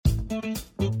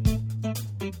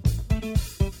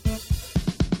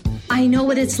I know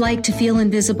what it's like to feel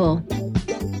invisible,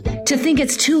 to think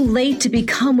it's too late to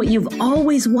become what you've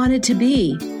always wanted to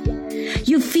be.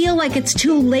 You feel like it's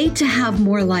too late to have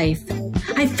more life.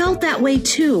 I felt that way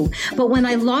too, but when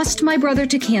I lost my brother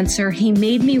to cancer, he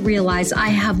made me realize I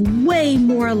have way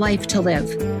more life to live.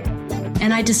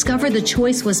 And I discovered the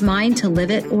choice was mine to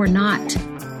live it or not.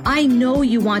 I know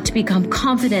you want to become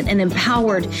confident and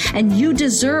empowered, and you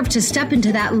deserve to step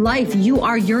into that life you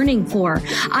are yearning for.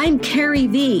 I'm Carrie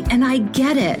V, and I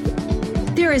get it.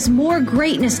 There is more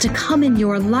greatness to come in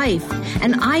your life,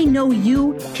 and I know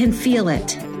you can feel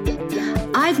it.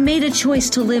 I've made a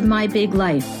choice to live my big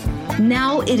life.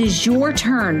 Now it is your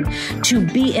turn to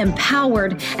be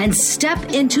empowered and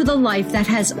step into the life that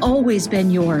has always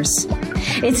been yours.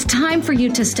 It's time for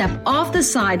you to step off the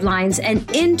sidelines and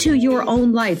into your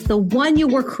own life, the one you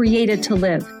were created to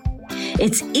live.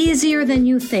 It's easier than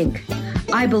you think.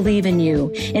 I believe in you.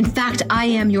 In fact, I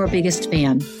am your biggest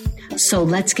fan. So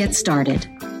let's get started.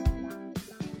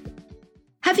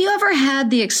 Have you ever had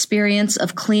the experience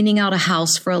of cleaning out a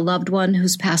house for a loved one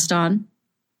who's passed on?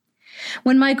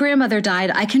 When my grandmother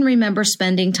died, I can remember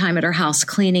spending time at her house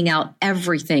cleaning out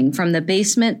everything from the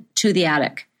basement to the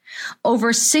attic.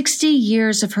 Over 60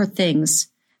 years of her things,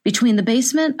 between the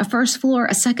basement, a first floor,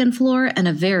 a second floor, and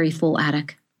a very full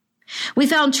attic. We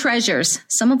found treasures,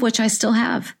 some of which I still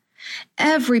have.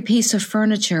 Every piece of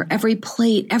furniture, every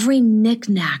plate, every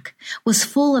knick-knack was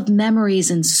full of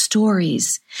memories and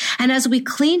stories. And as we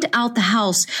cleaned out the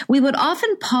house, we would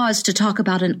often pause to talk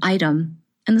about an item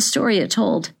and the story it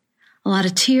told. A lot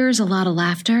of tears, a lot of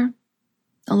laughter,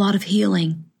 a lot of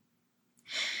healing.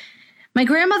 My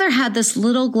grandmother had this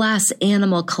little glass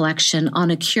animal collection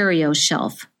on a curio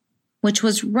shelf, which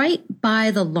was right by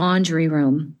the laundry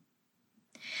room.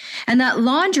 And that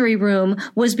laundry room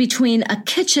was between a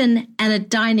kitchen and a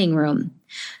dining room.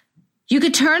 You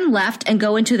could turn left and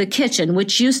go into the kitchen,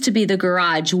 which used to be the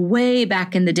garage way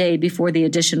back in the day before the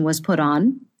addition was put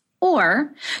on.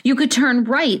 Or you could turn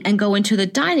right and go into the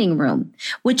dining room,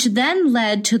 which then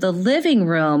led to the living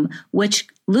room, which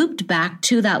looped back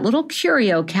to that little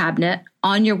curio cabinet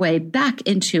on your way back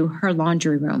into her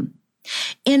laundry room.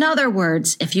 In other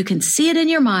words, if you can see it in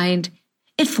your mind,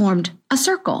 it formed a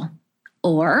circle.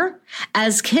 Or,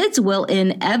 as kids will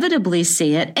inevitably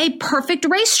see it, a perfect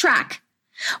racetrack.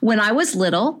 When I was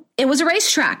little, it was a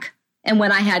racetrack. And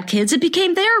when I had kids, it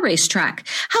became their racetrack.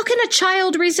 How can a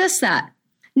child resist that?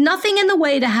 Nothing in the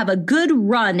way to have a good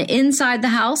run inside the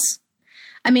house.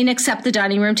 Except the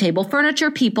dining room table, furniture,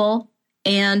 people,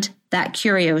 and that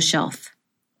curio shelf,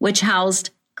 which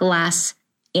housed glass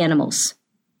animals.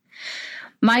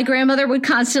 My grandmother would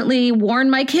constantly warn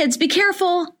my kids, be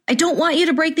careful. I don't want you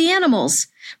to break the animals.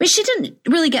 She didn't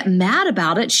really get mad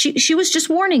about it. She was just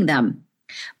warning them.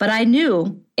 But I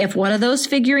knew if one of those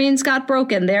figurines got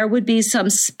broken, there would be some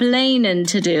splaining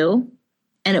to do,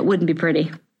 and it wouldn't be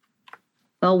pretty.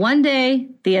 Well, one day,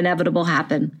 the inevitable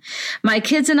happened. My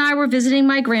kids and I were visiting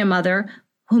my grandmother,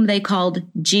 whom they called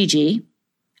Gigi,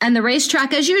 and the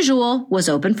racetrack, as usual, was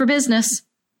open for business.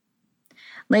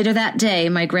 Later that day,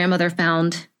 my grandmother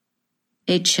found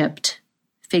a chipped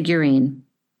figurine,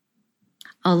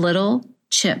 a little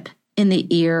chip in the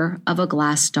ear of a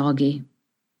glass doggy.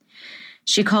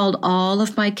 She called all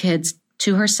of my kids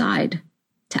to her side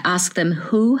to ask them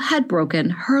who had broken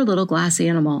her little glass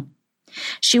animal.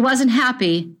 She wasn't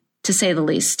happy, to say the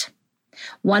least.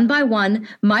 One by one,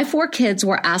 my 4 kids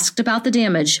were asked about the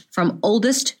damage from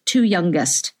oldest to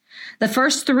youngest. The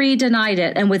first 3 denied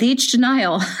it, and with each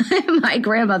denial, my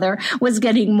grandmother was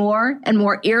getting more and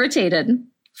more irritated.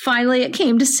 Finally, it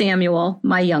came to Samuel,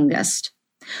 my youngest.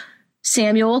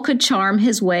 Samuel could charm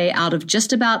his way out of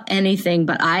just about anything,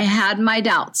 but I had my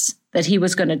doubts that he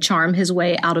was going to charm his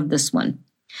way out of this one.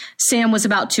 Sam was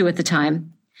about 2 at the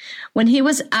time. When he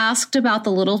was asked about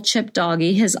the little chip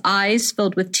doggy, his eyes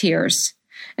filled with tears,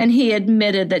 and he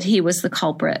admitted that he was the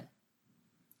culprit.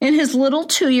 In his little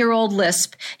 2-year-old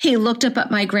lisp, he looked up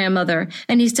at my grandmother,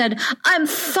 and he said, I'm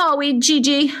sorry,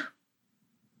 Gigi.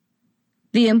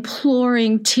 The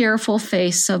imploring, tearful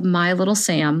face of my little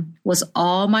Sam was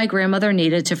all my grandmother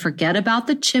needed to forget about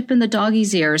the chip in the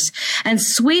doggy's ears and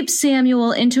sweep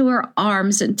Samuel into her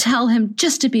arms and tell him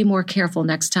just to be more careful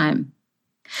next time.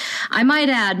 I might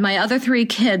add, my other 3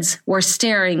 kids were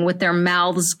staring with their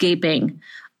mouths gaping,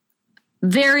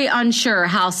 very unsure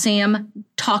how Sam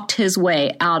talked his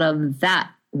way out of that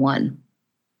one.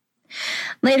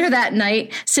 Later that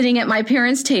night, sitting at my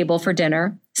parents' table for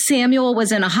dinner, Samuel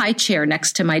was in a high chair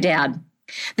next to my dad.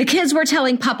 The kids were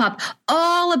telling Pop-Pop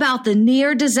all about the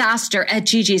near disaster at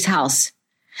Gigi's house.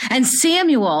 And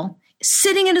Samuel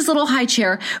sitting in his little high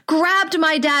chair, grabbed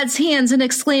my dad's hands and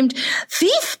exclaimed,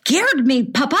 "Thee scared me,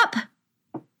 Pup-Up."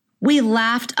 We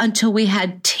laughed until we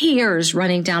had tears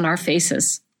running down our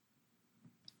faces.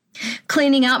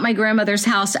 Cleaning out my grandmother's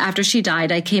house after she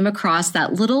died, I came across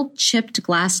that little chipped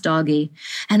glass doggie,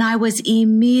 and I was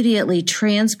immediately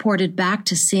transported back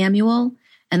to Samuel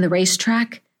and the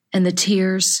racetrack and the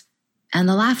tears and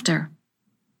the laughter.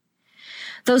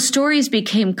 Those stories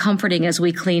became comforting as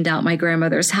we cleaned out my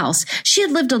grandmother's house. She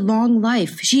had lived a long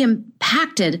life. She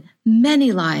impacted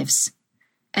many lives,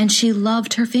 and she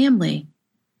loved her family.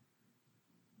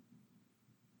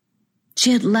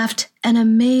 She had left an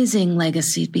amazing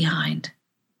legacy behind.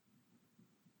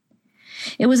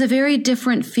 It was a very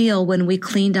different feel when we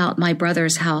cleaned out my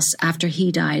brother's house after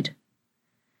he died.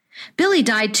 Billy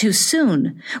died too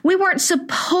soon. We weren't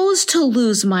supposed to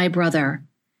lose my brother.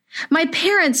 My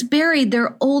parents buried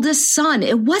their oldest son.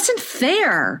 It wasn't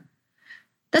fair.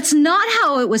 That's not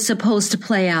how it was supposed to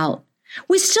play out.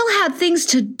 We still had things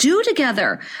to do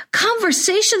together,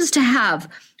 conversations to have.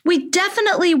 We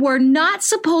definitely were not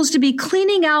supposed to be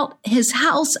cleaning out his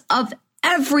house of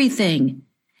everything.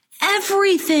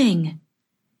 Everything.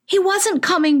 He wasn't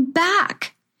coming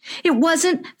back. It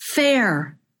wasn't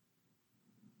fair.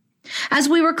 As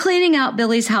we were cleaning out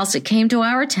Billy's house, it came to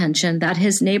our attention that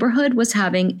his neighborhood was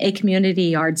having a community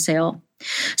yard sale.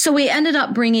 So we ended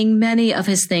up bringing many of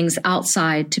his things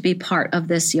outside to be part of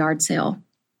this yard sale.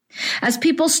 As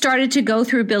people started to go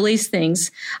through Billy's things,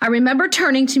 I remember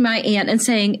turning to my aunt and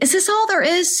saying, "Is this all there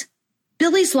is?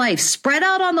 Billy's life spread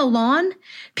out on the lawn?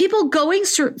 People going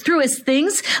through his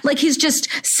things like he's just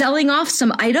selling off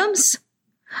some items?"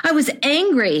 I was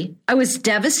angry. I was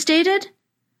devastated.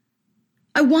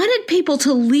 I wanted people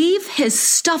to leave his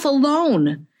stuff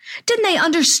alone. Didn't they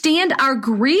understand our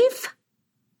grief?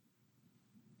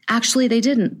 Actually, they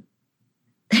didn't.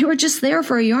 They were just there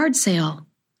for a yard sale.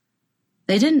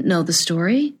 They didn't know the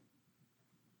story.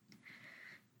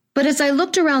 But as I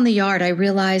looked around the yard, I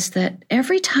realized that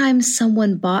every time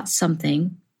someone bought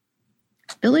something,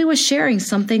 Billy was sharing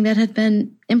something that had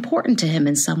been important to him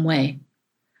in some way.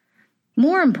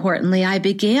 More importantly, I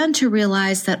began to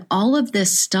realize that all of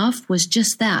this stuff was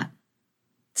just that.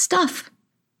 Stuff.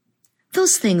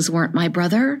 Those things weren't my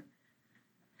brother.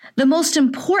 The most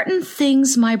important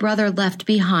things my brother left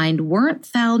behind weren't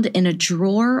found in a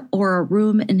drawer or a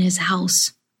room in his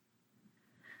house.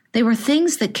 They were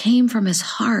things that came from his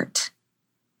heart.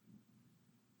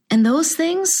 And those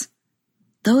things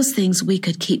we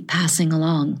could keep passing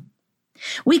along.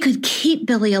 We could keep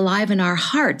Billy alive in our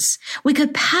hearts. We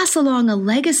could pass along a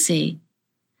legacy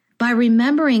by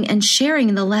remembering and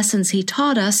sharing the lessons he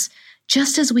taught us,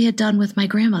 just as we had done with my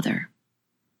grandmother.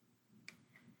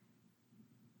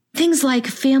 Things like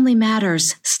family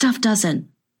matters, stuff doesn't.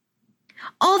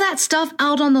 All that stuff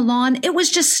out on the lawn, it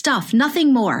was just stuff,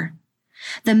 nothing more.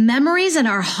 The memories in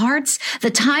our hearts,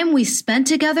 the time we spent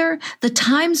together, the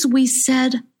times we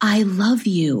said, "I love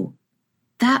you,"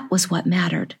 that was what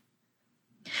mattered.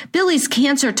 Billy's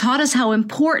cancer taught us how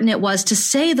important it was to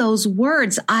say those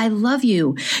words, "I love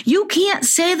you." You can't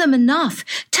say them enough.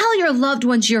 Tell your loved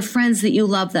ones, your friends, that you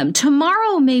love them.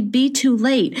 Tomorrow may be too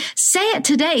late. Say it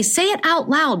today. Say it out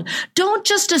loud. Don't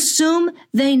just assume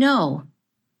they know.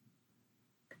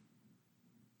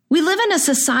 We live in a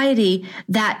society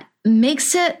that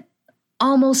makes it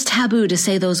almost taboo to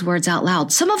say those words out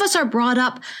loud. Some of us are brought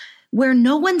up where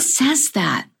no one says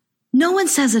that. No one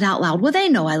says it out loud. Well, they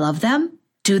know I love them.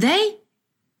 Do they?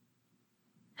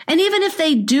 And even if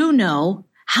they do know,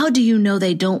 how do you know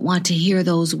they don't want to hear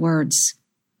those words?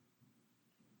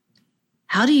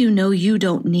 How do you know you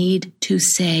don't need to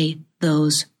say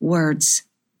those words?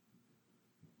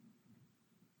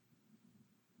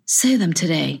 Say them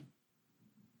today.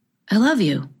 I love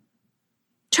you.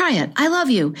 Try it. I love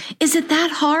you. Is it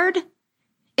that hard?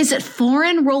 Is it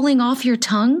foreign rolling off your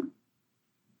tongue?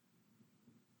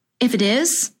 If it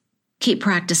is, keep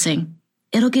practicing.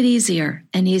 It'll get easier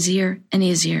and easier and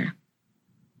easier.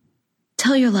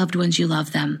 Tell your loved ones you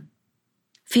love them.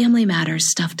 Family matters,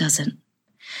 stuff doesn't.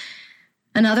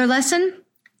 Another lesson,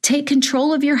 take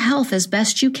control of your health as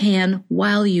best you can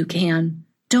while you can.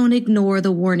 Don't ignore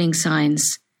the warning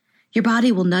signs. Your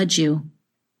body will nudge you,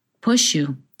 push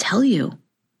you, tell you.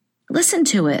 Listen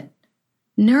to it.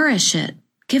 Nourish it.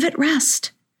 Give it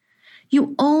rest.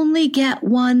 You only get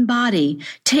one body.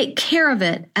 Take care of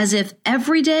it as if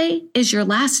every day is your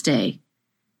last day,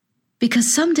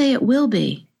 because someday it will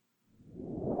be.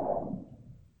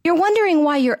 You're wondering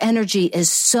why your energy is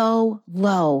so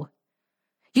low.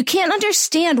 You can't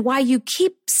understand why you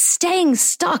keep staying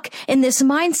stuck in this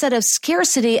mindset of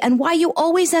scarcity and why you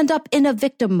always end up in a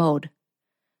victim mode.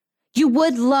 You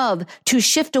would love to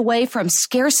shift away from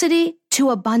scarcity to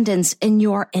abundance in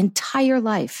your entire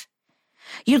life.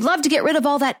 You'd love to get rid of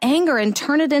all that anger and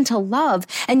turn it into love.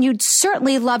 And you'd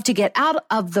certainly love to get out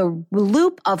of the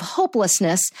loop of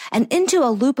hopelessness and into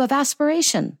a loop of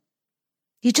aspiration.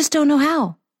 You just don't know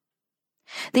how.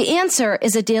 The answer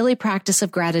is a daily practice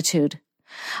of gratitude.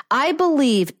 I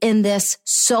believe in this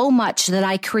so much that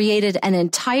I created an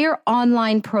entire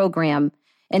online program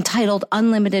entitled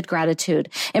Unlimited Gratitude,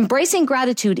 embracing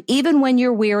gratitude even when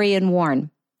you're weary and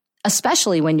worn,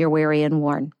 especially when you're weary and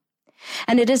worn.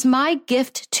 And it is my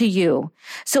gift to you.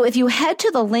 So if you head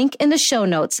to the link in the show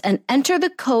notes and enter the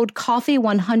code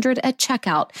COFFEE100 at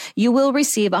checkout, you will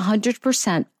receive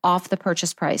 100% off the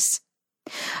purchase price.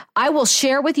 I will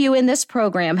share with you in this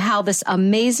program how this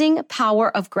amazing power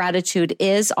of gratitude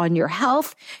is on your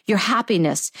health, your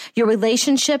happiness, your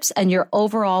relationships, and your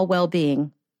overall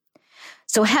well-being.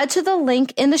 So head to the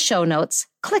link in the show notes,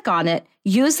 click on it,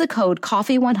 use the code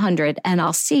COFFEE100, and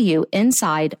I'll see you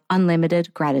inside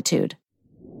Unlimited Gratitude.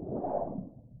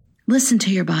 Listen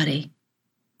to your body.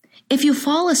 If you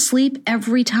fall asleep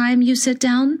every time you sit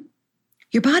down,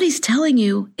 your body's telling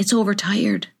you it's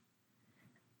overtired.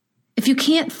 If you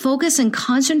can't focus and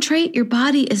concentrate, your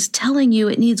body is telling you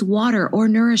it needs water or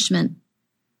nourishment.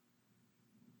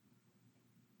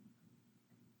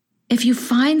 If you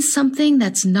find something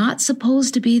that's not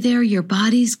supposed to be there, your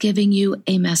body's giving you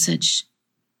a message.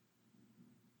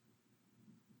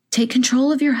 Take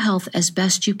control of your health as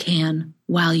best you can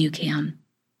while you can.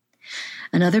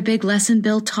 Another big lesson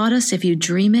Bill taught us, if you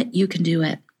dream it, you can do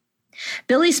it.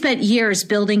 Billy spent years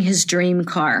building his dream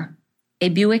car, a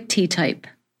Buick T-Type.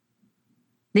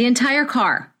 The entire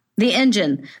car, the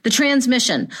engine, the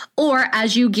transmission, or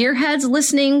as you gearheads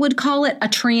listening would call it, a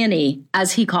tranny,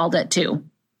 as he called it too.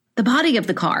 The body of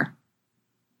the car.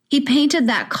 He painted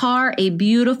that car a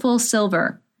beautiful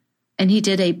silver, and he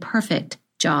did a perfect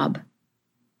job.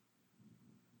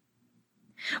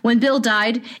 When Bill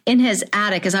died, in his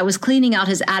attic, as I was cleaning out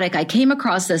his attic, I came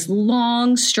across this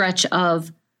long stretch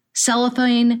of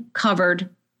cellophane-covered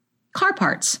car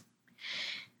parts.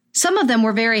 Some of them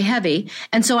were very heavy,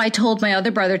 and so I told my other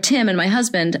brother, Tim, and my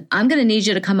husband, I'm going to need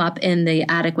you to come up in the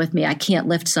attic with me. I can't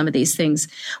lift some of these things.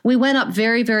 We went up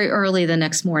very, very early the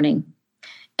next morning,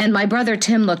 and my brother,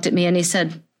 Tim, looked at me and he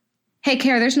said, "Hey,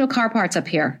 Kara, there's no car parts up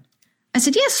here." I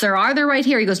said, "Yes, there are. They're right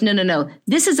here." He goes, No.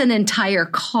 This is an entire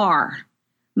car.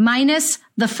 Minus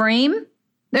the frame,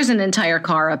 there's an entire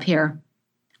car up here,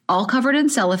 all covered in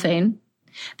cellophane.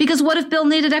 Because what if Bill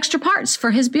needed extra parts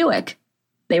for his Buick?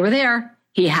 They were there.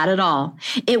 He had it all.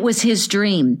 It was his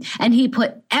dream, and he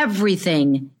put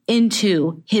everything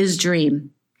into his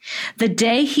dream. The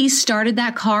day he started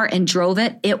that car and drove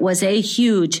it, it was a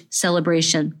huge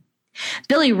celebration.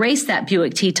 Billy raced that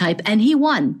Buick T-Type, and he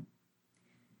won.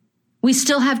 We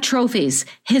still have trophies,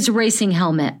 his racing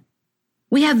helmet.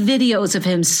 We have videos of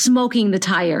him smoking the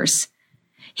tires.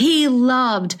 He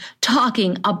loved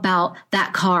talking about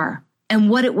that car and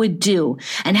what it would do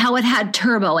and how it had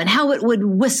turbo and how it would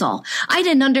whistle. I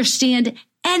didn't understand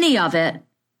any of it,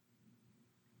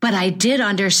 but I did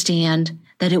understand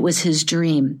that it was his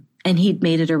dream and he'd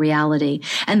made it a reality.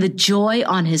 And the joy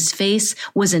on his face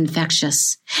was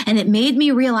infectious. And it made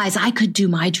me realize I could do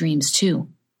my dreams too.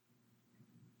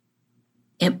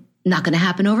 It's not going to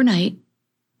happen overnight,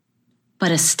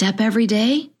 but a step every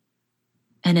day,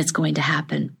 and it's going to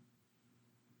happen.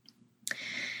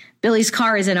 Billy's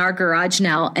car is in our garage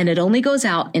now, and it only goes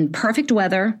out in perfect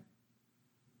weather,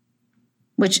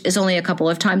 which is only a couple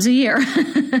of times a year.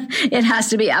 It has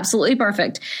to be absolutely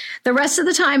perfect. The rest of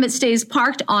the time, it stays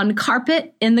parked on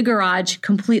carpet in the garage,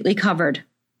 completely covered,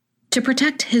 to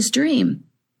protect his dream.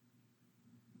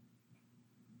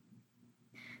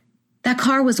 That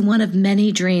car was one of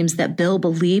many dreams that Bill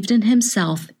believed in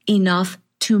himself enough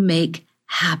to make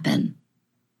happen.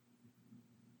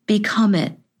 Become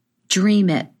it, dream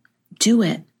it, do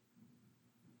it.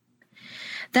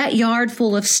 That yard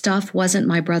full of stuff wasn't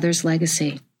my brother's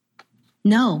legacy.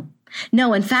 No,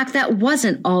 in fact, that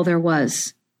wasn't all there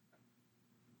was.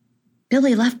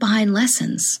 Billy left behind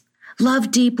lessons.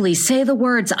 Love deeply. Say the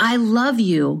words, "I love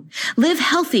you." Live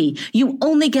healthy. You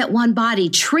only get one body.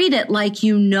 Treat it like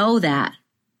you know that.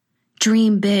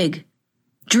 Dream big.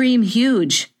 Dream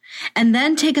huge. And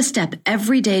then take a step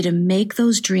every day to make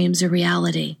those dreams a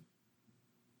reality.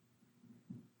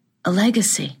 A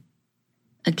legacy.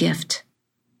 A gift.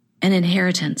 An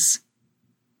inheritance.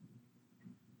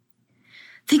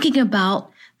 Thinking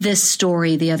about this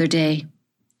story the other day,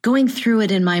 going through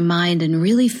it in my mind and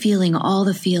really feeling all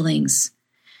the feelings,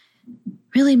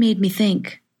 really made me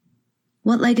think,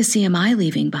 what legacy am I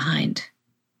leaving behind?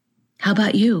 How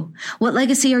about you? What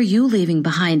legacy are you leaving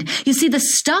behind? You see, the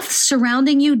stuff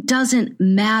surrounding you doesn't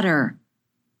matter.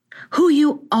 Who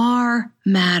you are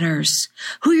matters.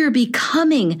 Who you're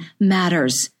becoming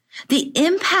matters. The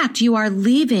impact you are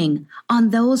leaving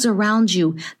on those around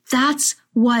you, that's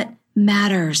what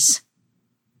matters.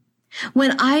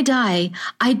 When I die,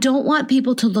 I don't want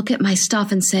people to look at my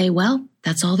stuff and say, well,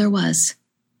 that's all there was.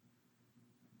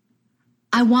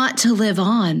 I want to live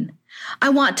on. I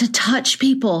want to touch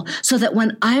people so that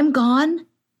when I'm gone,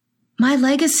 my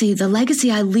legacy, the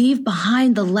legacy I leave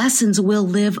behind, the lessons will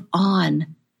live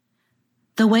on.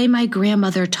 The way my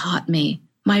grandmother taught me,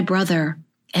 my brother,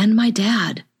 and my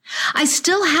dad. I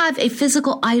still have a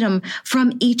physical item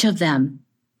from each of them,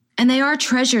 and they are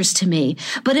treasures to me.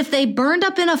 But if they burned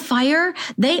up in a fire,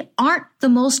 they aren't the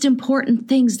most important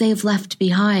things they've left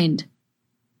behind.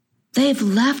 They've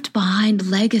left behind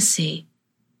legacy,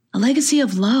 a legacy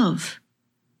of love.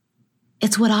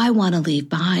 It's what I want to leave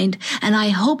behind, and I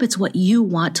hope it's what you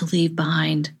want to leave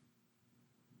behind.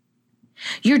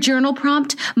 Your journal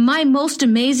prompt, my most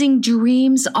amazing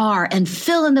dreams are, and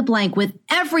fill in the blank with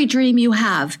every dream you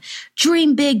have.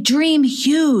 Dream big, dream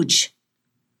huge.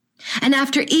 And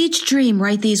after each dream,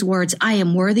 write these words, I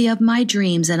am worthy of my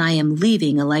dreams and I am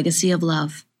leaving a legacy of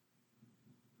love.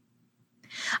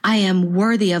 I am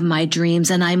worthy of my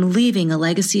dreams and I'm leaving a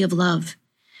legacy of love.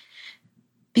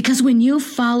 Because when you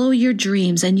follow your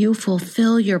dreams and you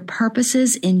fulfill your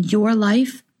purposes in your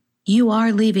life, you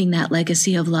are leaving that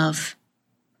legacy of love.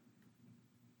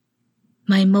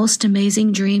 My most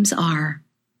amazing dreams are,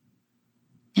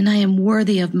 and I am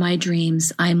worthy of my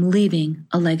dreams. I'm leaving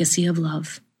a legacy of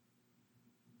love.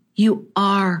 You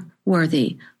are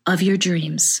worthy of your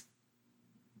dreams.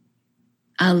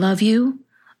 I love you.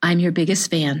 I'm your biggest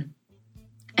fan,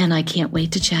 and I can't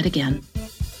wait to chat again.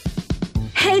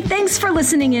 Hey, thanks for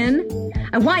listening in.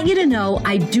 I want you to know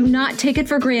I do not take it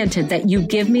for granted that you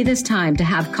give me this time to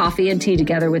have coffee and tea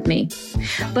together with me.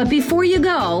 But before you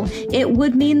go, it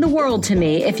would mean the world to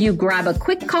me if you grab a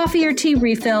quick coffee or tea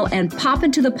refill and pop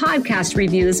into the podcast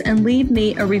reviews and leave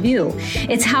me a review.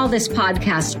 It's how this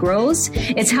podcast grows.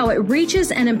 It's how it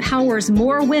reaches and empowers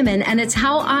more women, and it's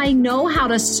how I know how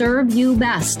to serve you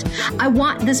best. I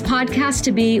want this podcast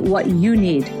to be what you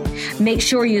need. Make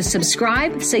sure you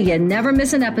subscribe so you never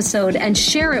miss an episode and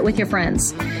share it with your friends.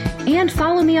 And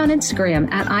follow me on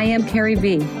Instagram at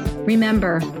IamCarrieV.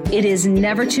 Remember, it is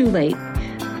never too late.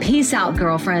 Peace out,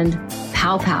 girlfriend.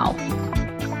 Pow pow.